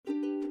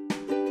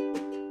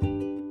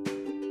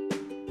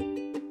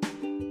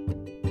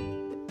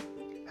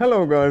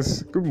Hello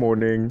guys, good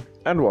morning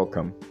and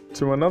welcome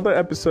to another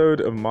episode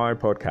of my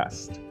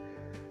podcast.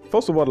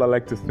 First of all, I'd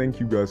like to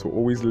thank you guys for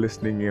always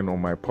listening in on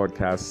my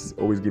podcasts,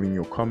 always giving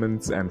your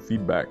comments and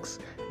feedbacks.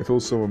 It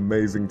feels so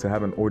amazing to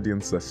have an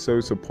audience that's so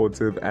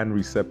supportive and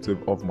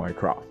receptive of my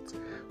craft.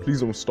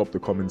 Please don't stop the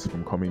comments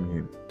from coming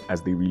in,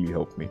 as they really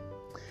help me.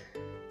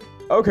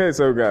 Okay,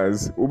 so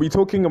guys, we'll be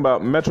talking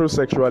about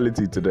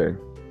metrosexuality today.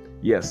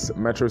 Yes,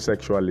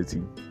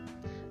 metrosexuality.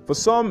 For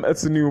some,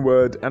 it's a new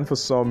word, and for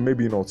some,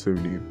 maybe not so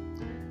new.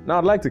 Now,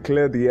 I'd like to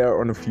clear the air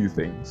on a few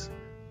things.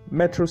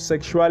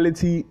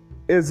 Metrosexuality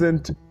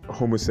isn't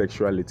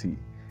homosexuality.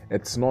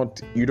 It's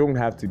not, you don't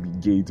have to be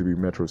gay to be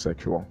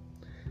metrosexual.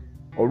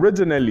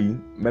 Originally,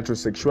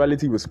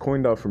 metrosexuality was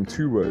coined out from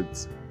two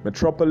words,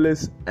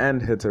 metropolis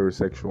and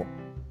heterosexual.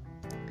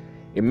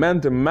 It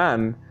meant a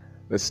man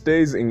that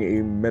stays in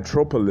a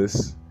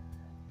metropolis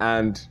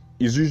and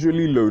is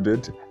usually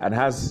loaded and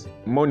has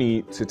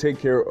money to take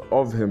care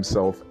of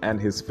himself and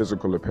his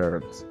physical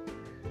appearance.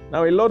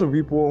 Now, a lot of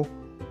people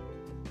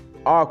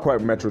are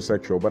quite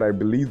metrosexual, but I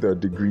believe there are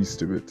degrees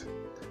to it.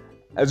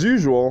 As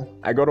usual,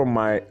 I got on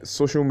my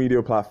social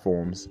media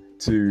platforms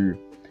to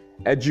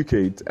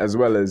educate as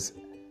well as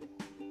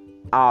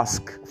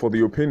ask for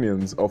the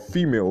opinions of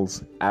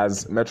females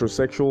as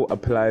metrosexual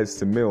applies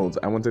to males.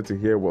 I wanted to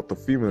hear what the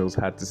females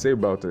had to say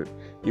about it,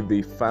 if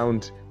they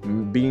found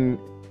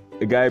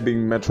a guy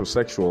being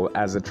metrosexual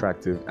as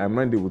attractive, and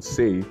when they would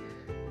say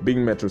being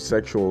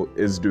metrosexual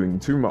is doing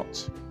too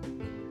much.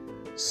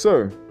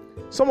 So,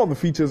 some of the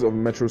features of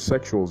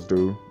metrosexuals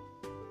though,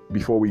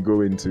 before we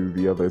go into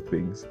the other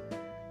things.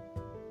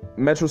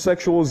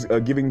 Metrosexuals are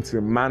giving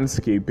to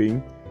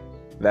manscaping,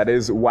 that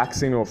is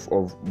waxing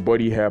of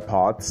body hair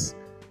parts.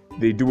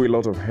 They do a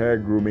lot of hair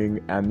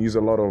grooming and use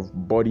a lot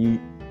of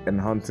body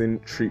enhancing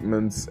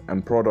treatments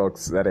and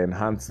products that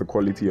enhance the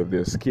quality of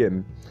their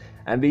skin.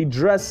 And they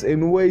dress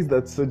in ways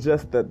that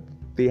suggest that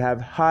they have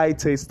high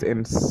taste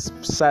in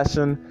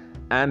fashion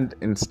and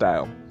in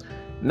style.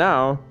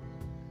 Now,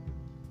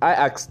 I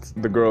asked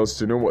the girls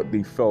to know what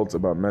they felt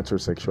about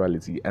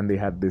metrosexuality, and they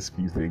had these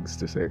few things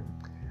to say.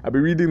 I'll be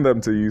reading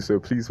them to you,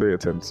 so please pay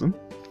attention.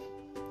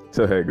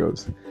 So here it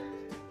goes.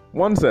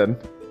 One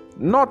said,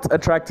 "Not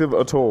attractive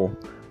at all.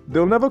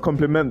 They'll never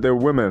compliment their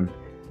women.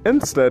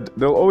 Instead,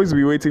 they'll always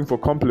be waiting for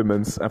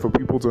compliments and for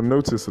people to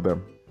notice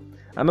them."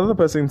 Another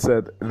person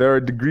said, "There are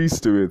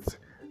degrees to it.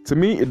 To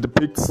me, it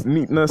depicts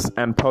neatness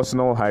and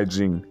personal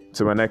hygiene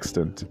to an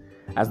extent,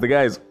 as the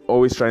guy is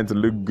always trying to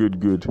look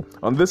good.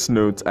 On this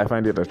note, I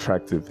find it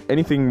attractive.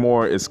 Anything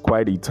more is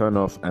quite a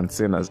turn-off and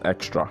seen as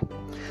extra."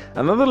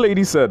 Another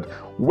lady said,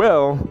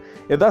 "Well,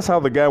 if that's how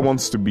the guy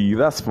wants to be,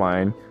 that's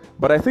fine.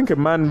 But I think a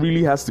man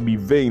really has to be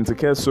vain to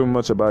care so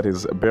much about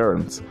his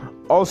appearance.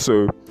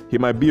 Also, he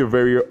might be a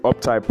very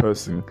uptight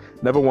person,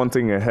 never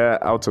wanting a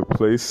hair out of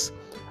place.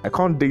 I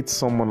can't date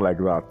someone like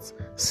that,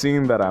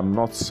 seeing that I'm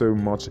not so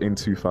much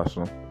into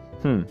fashion."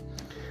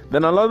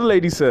 Then another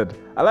lady said,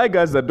 "I like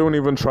guys that don't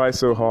even try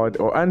so hard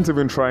or aren't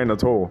even trying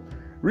at all.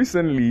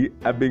 Recently,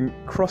 I've been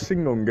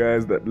crushing on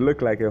guys that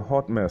look like a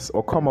hot mess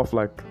or come off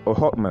like a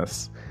hot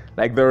mess.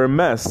 Like they're a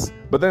mess,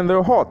 but then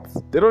they're hot.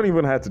 They don't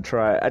even have to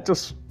try. I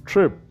just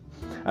trip.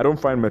 I don't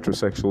find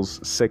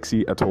metrosexuals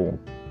sexy at all."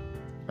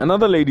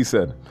 Another lady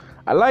said,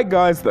 "I like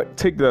guys that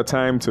take their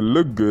time to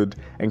look good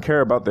and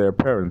care about their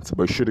appearance,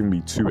 but shouldn't be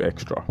too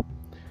extra."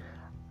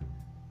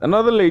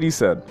 Another lady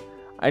said,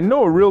 "I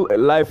know a real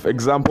life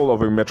example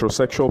of a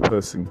metrosexual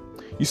person.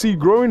 You see,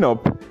 growing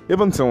up,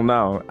 even till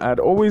now, I had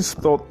always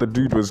thought the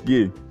dude was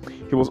gay.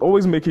 He was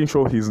always making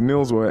sure his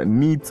nails were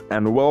neat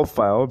and well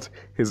filed,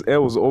 his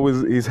hair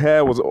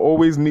was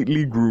always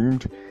neatly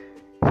groomed.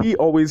 He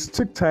always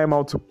took time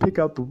out to pick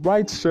out the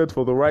right shirt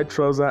for the right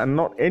trouser, and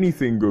not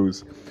anything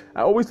goes.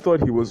 I always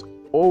thought he was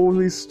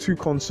always too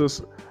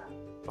conscious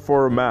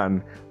for a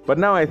man, but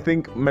now I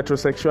think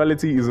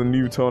metrosexuality is a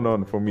new turn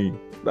on for me."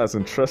 That's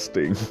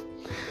interesting.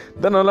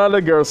 Then another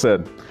girl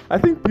said, "I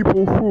think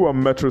people who are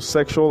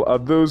metrosexual are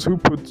those who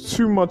put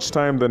too much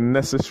time than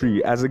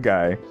necessary as a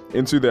guy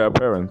into their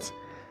appearance.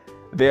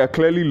 They are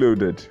clearly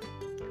loaded.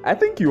 I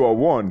think you are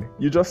one.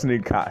 You just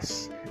need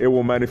cash. It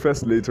will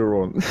manifest later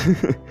on."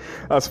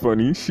 That's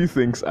funny. She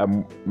thinks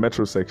I'm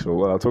metrosexual.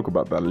 Well, I'll talk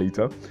about that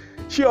later.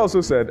 She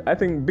also said, "I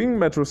think being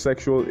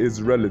metrosexual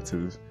is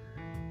relative,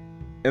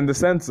 in the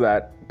sense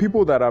that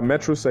people that are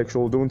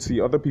metrosexual don't see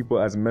other people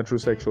as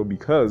metrosexual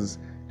because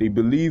they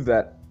believe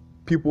that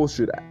people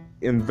should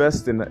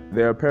invest in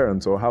their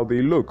appearance or how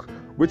they look,"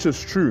 which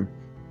is true.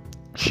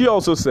 She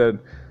also said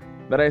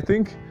that I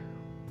think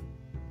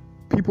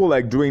people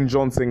like Dwayne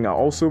Johnson are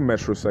also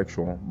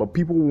metrosexual, but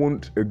people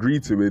won't agree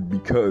to it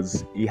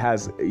because he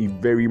has a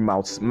very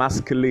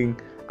masculine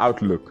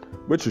outlook,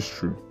 which is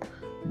true.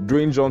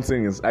 Dwayne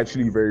Johnson is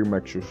actually very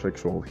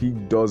metrosexual. He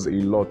does a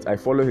lot. I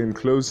follow him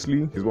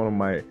closely. He's one of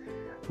my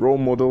role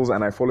models,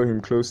 and I follow him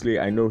closely.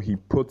 I know he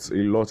puts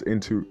a lot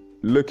into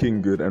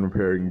looking good and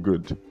appearing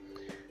good.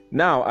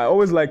 Now, I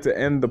always like to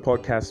end the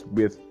podcast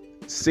with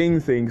saying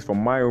things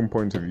from my own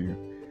point of view.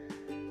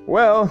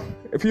 Well,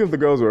 a few of the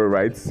girls were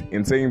right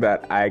in saying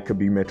that I could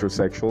be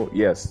metrosexual.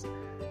 Yes.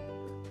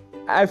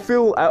 I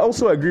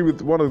also agree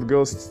with one of the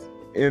girls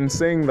in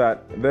saying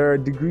that there are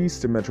degrees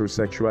to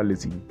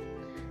metrosexuality.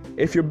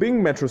 If you're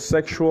being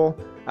metrosexual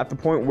at the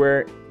point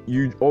where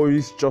you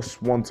always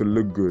just want to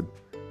look good,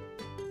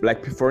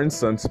 like for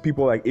instance,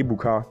 people like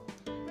Ebuka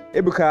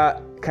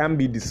can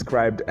be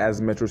described as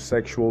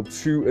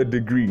metrosexual to a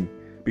degree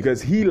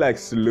because he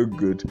likes to look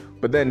good,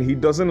 but then he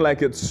doesn't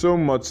like it so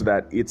much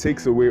that it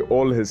takes away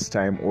all his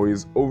time or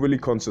is overly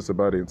conscious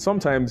about it.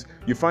 Sometimes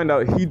you find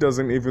out he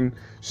doesn't even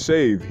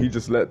shave, he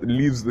just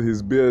leaves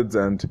his beards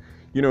and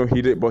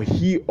but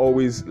he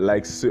always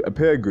likes to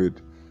appear good.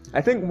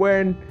 I think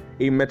when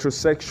a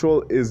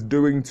metrosexual is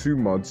doing too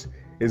much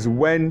is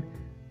when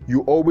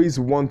you always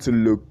want to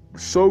look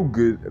so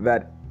good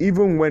that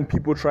even when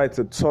people try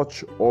to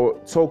touch or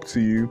talk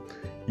to you,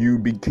 you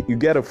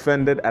get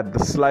offended at the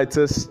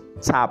slightest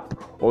tap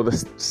or the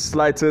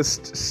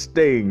slightest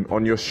stain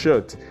on your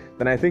shirt.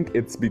 Then I think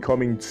it's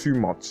becoming too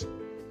much.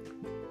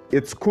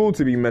 It's cool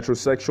to be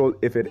metrosexual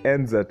if it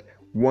ends at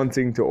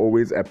wanting to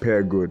always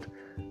appear good,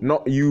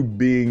 not you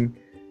being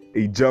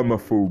a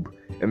germaphobe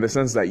in the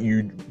sense that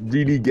you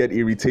really get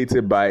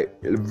irritated by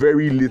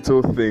very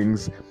little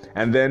things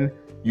and then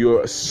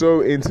you're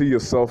so into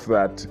yourself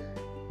that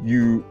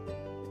you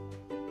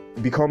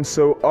become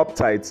so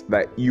uptight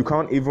that you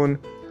can't even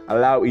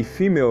allow a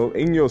female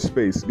in your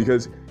space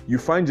because you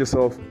find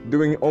yourself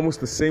doing almost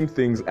the same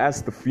things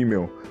as the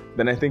female.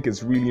 Then I think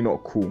it's really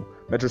not cool.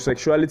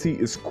 Metrosexuality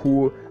is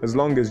cool as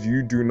long as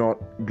you do not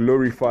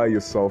glorify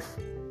yourself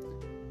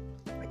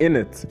in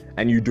it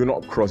and you do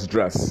not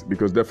cross-dress,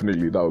 because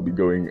definitely that will be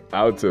going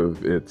out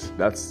of it.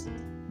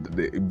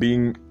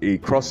 Being a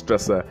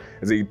cross-dresser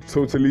is a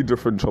totally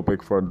different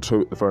topic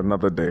for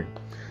another day.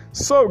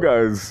 So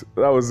guys,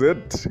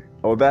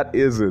 that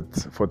is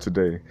it for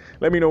today.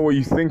 Let me know what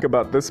you think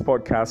about this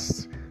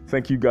podcast.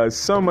 Thank you guys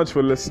so much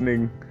for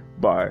listening.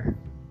 Bye.